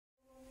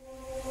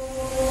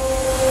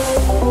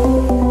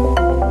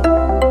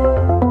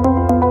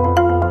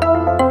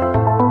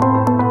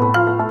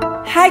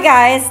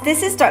guys,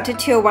 this is Dr.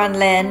 Teo Wan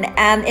Lin,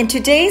 and in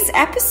today's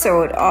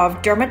episode of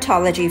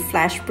Dermatology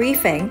Flash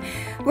Briefing,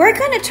 we're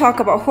going to talk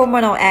about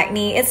hormonal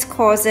acne, its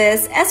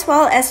causes, as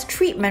well as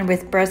treatment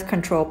with birth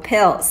control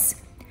pills.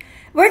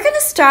 We're going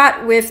to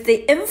start with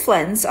the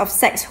influence of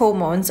sex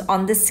hormones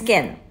on the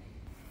skin.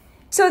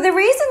 So the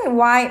reason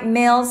why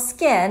male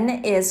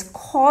skin is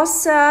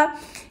coarser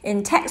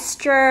in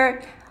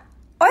texture,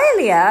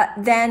 oilier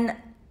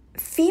than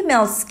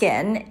female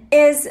skin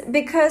is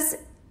because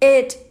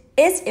it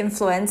is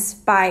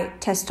influenced by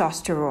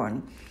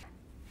testosterone.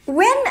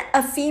 When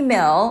a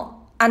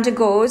female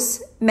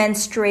undergoes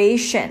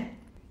menstruation,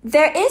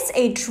 there is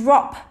a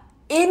drop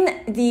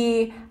in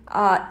the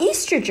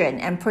estrogen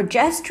and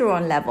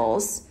progesterone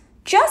levels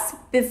just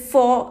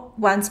before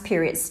one's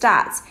period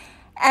starts.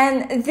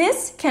 And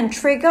this can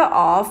trigger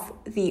off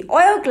the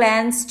oil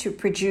glands to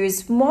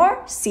produce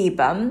more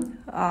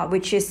sebum,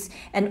 which is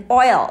an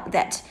oil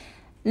that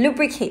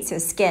lubricates your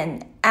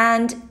skin.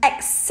 And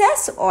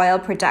excess oil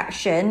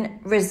production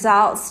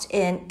results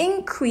in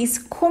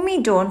increased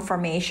comedone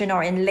formation,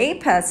 or in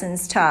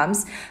layperson's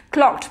terms,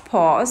 clogged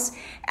pores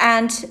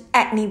and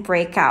acne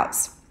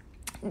breakouts.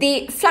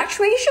 The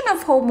fluctuation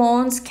of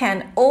hormones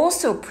can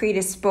also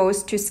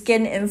predispose to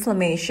skin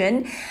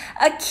inflammation,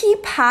 a key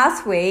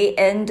pathway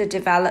in the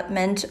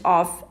development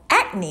of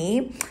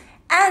acne,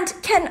 and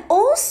can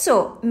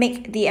also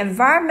make the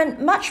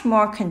environment much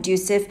more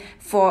conducive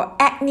for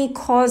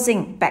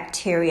acne-causing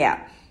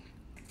bacteria.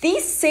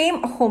 These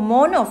same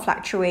hormonal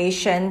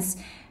fluctuations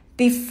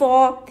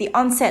before the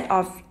onset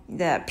of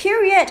the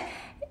period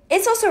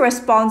is also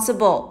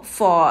responsible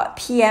for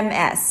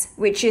PMS,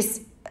 which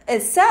is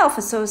itself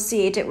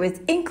associated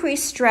with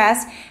increased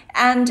stress,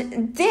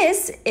 and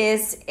this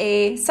is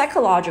a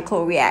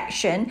psychological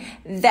reaction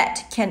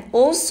that can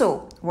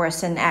also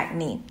worsen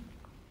acne.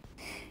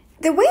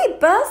 The way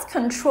birth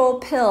control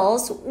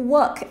pills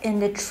work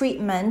in the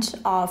treatment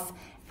of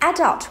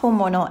adult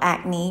hormonal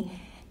acne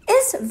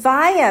is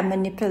via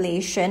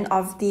manipulation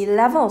of the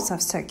levels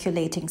of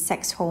circulating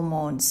sex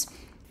hormones.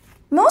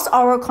 Most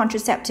oral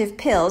contraceptive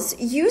pills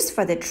used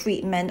for the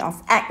treatment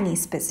of acne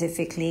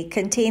specifically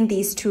contain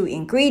these two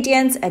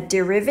ingredients, a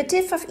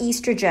derivative of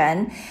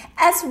estrogen,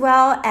 as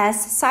well as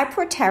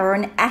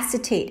cyproterone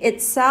acetate,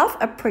 itself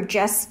a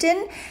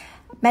progestin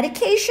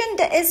medication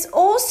that is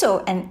also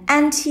an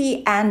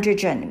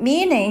anti-androgen,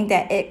 meaning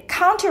that it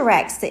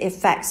counteracts the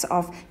effects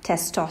of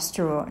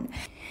testosterone.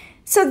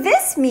 So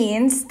this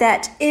means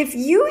that if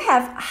you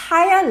have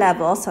higher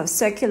levels of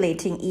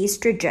circulating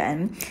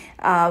estrogen,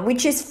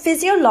 which is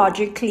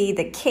physiologically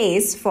the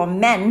case for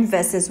men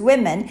versus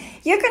women,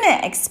 you're going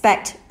to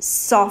expect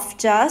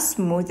softer,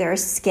 smoother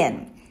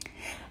skin.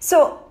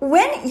 So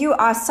when you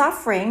are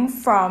suffering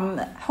from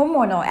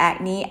hormonal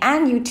acne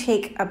and you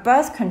take a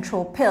birth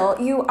control pill,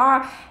 you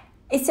are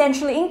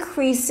essentially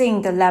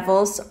increasing the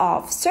levels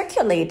of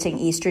circulating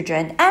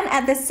estrogen. And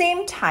at the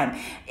same time,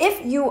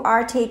 if you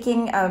are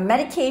taking a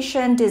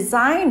medication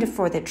designed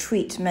for the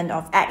treatment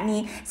of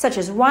acne, such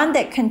as one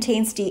that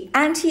contains the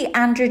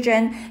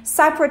anti-androgen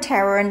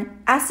cyproterone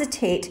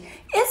acetate,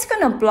 it's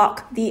going to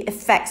block the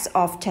effects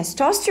of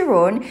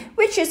testosterone,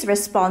 which is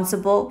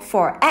responsible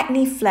for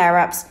acne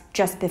flare-ups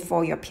just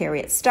before your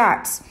period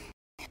starts.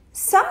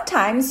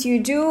 Sometimes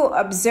you do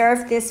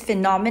observe this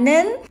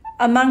phenomenon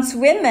amongst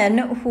women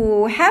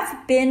who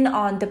have been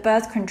on the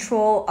birth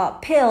control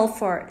pill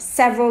for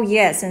several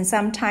years and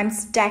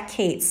sometimes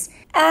decades.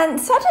 And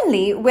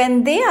suddenly,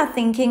 when they are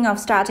thinking of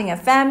starting a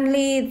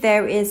family,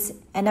 there is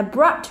an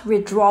abrupt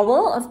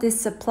withdrawal of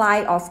this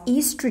supply of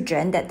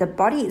estrogen that the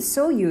body is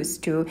so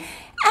used to,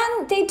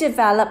 and they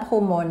develop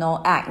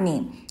hormonal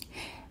acne.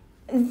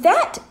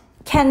 That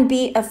can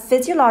be a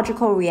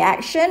physiological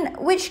reaction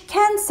which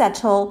can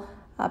settle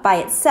by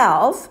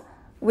itself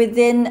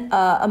within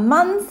a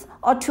month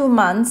or 2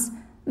 months,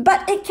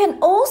 but it can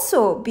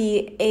also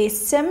be a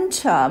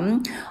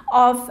symptom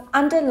of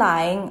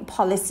underlying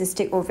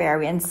polycystic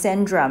ovarian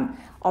syndrome,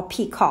 or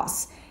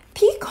PCOS.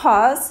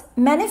 PCOS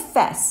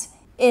manifests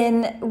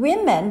in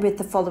women with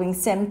the following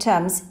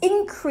symptoms: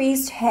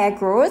 increased hair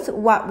growth,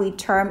 what we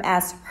term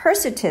as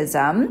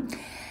hirsutism,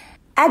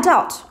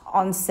 adult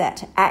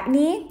onset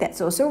acne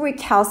that's also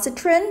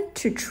recalcitrant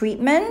to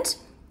treatment,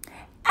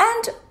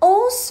 and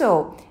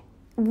also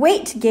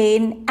weight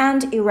gain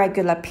and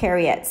irregular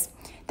periods.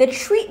 The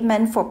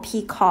treatment for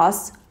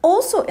PCOS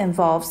also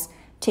involves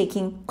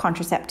taking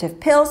contraceptive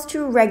pills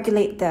to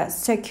regulate the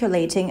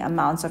circulating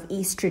amounts of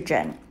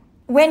estrogen.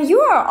 When you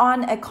are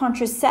on a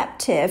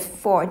contraceptive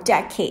for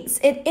decades,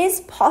 it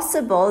is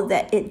possible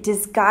that it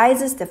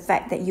disguises the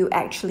fact that you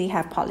actually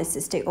have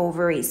polycystic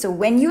ovaries. So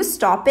when you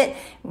stop it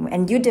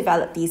and you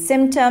develop these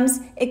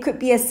symptoms, it could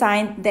be a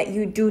sign that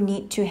you do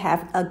need to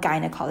have a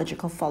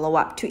gynecological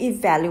follow-up to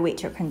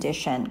evaluate your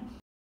condition.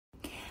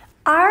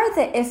 Are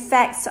the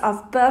effects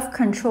of birth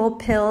control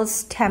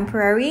pills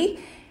temporary?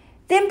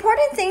 The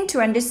important thing to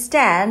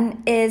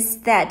understand is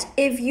that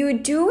if you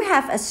do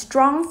have a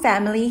strong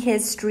family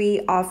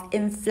history of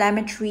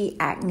inflammatory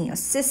acne or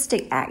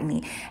cystic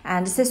acne,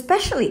 and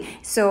especially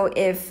so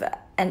if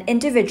an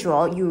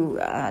individual you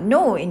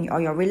know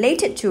or you're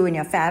related to in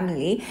your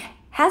family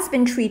has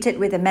been treated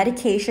with a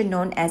medication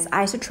known as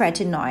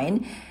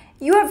isotretinoin,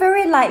 you are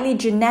very likely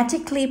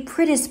genetically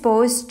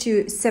predisposed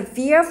to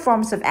severe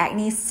forms of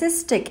acne,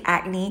 cystic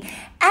acne,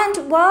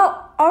 and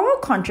while oral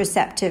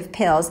contraceptive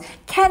pills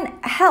can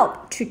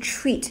help to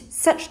treat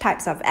such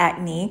types of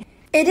acne,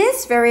 it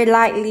is very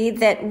likely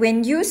that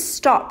when you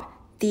stop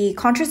the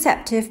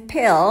contraceptive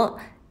pill,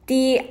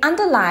 the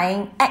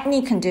underlying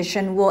acne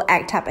condition will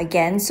act up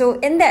again. So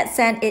in that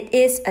sense, it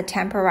is a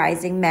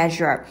temporizing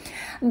measure.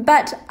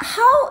 But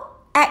how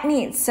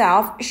acne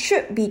itself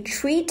should be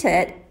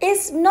treated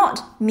is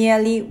not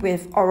merely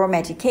with oral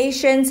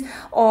medications,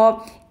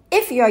 or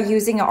if you're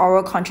using an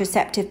oral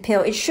contraceptive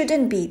pill, it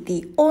shouldn't be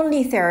the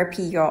only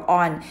therapy you're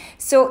on.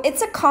 So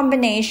it's a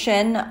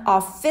combination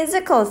of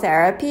physical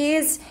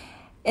therapies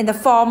in the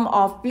form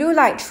of blue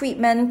light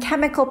treatment,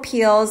 chemical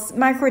peels,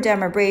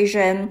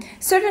 microdermabrasion,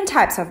 certain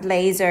types of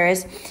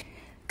lasers,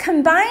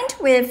 combined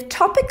with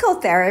topical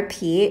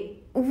therapy,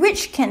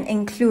 which can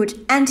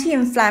include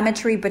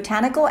anti-inflammatory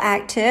botanical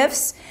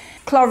actives.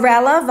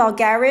 Chlorella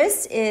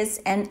vulgaris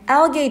is an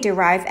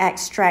algae-derived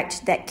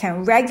extract that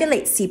can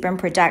regulate sebum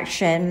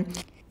production.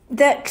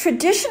 The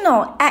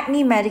traditional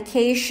acne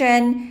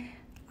medication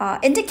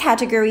in the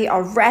category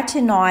of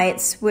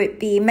retinoids would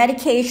be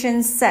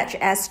medications such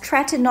as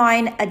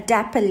tretinoin,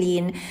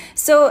 adapalene.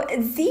 So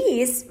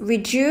these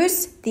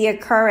reduce the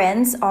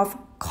occurrence of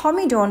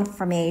comedone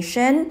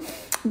formation,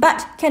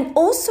 but can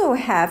also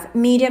have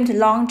medium to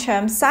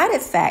long-term side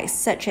effects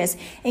such as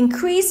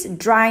increased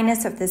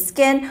dryness of the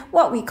skin,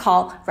 what we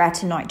call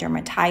retinoid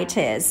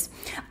dermatitis.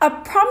 A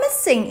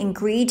promising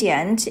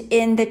ingredient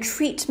in the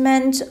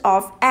treatment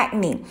of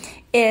acne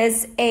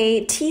is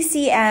a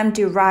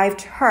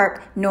TCM-derived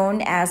herb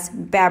known as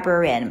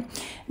berberine.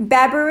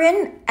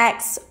 Berberine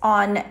acts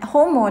on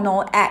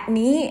hormonal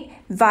acne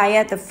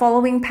via the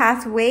following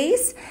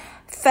pathways.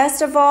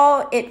 First of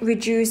all, it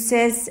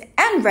reduces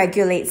and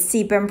regulates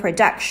sebum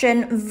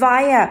production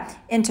via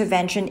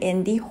intervention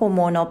in the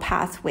hormonal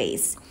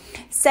pathways.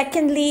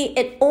 Secondly,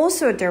 it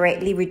also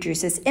directly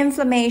reduces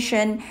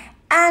inflammation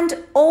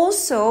and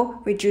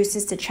also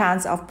reduces the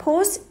chance of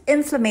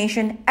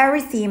post-inflammation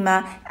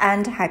erythema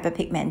and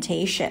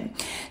hyperpigmentation.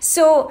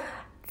 So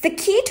the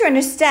key to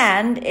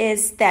understand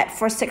is that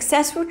for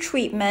successful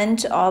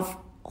treatment of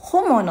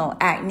hormonal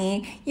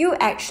acne, you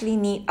actually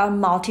need a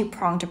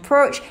multi-pronged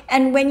approach.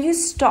 And when you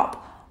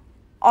stop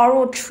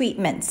oral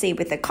treatment, say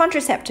with a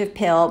contraceptive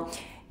pill,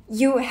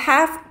 you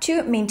have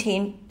to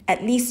maintain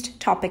at least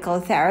topical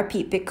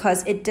therapy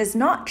because it does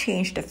not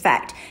change the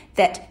fact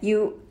that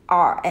you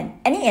are, and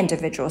any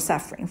individual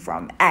suffering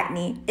from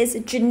acne is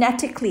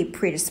genetically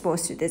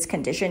predisposed to this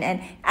condition.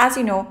 And as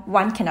you know,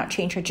 one cannot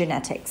change her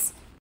genetics.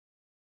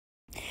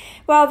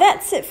 Well,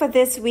 that's it for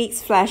this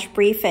week's Flash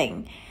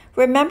Briefing.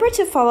 Remember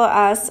to follow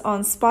us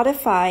on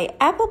Spotify,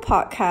 Apple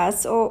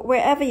Podcasts, or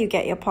wherever you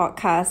get your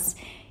podcasts.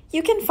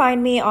 You can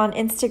find me on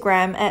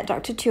Instagram at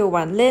Dr. Teo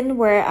Wan Lin,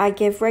 where I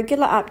give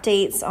regular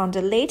updates on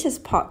the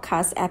latest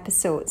podcast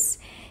episodes.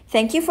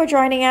 Thank you for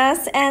joining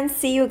us and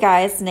see you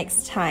guys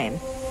next time.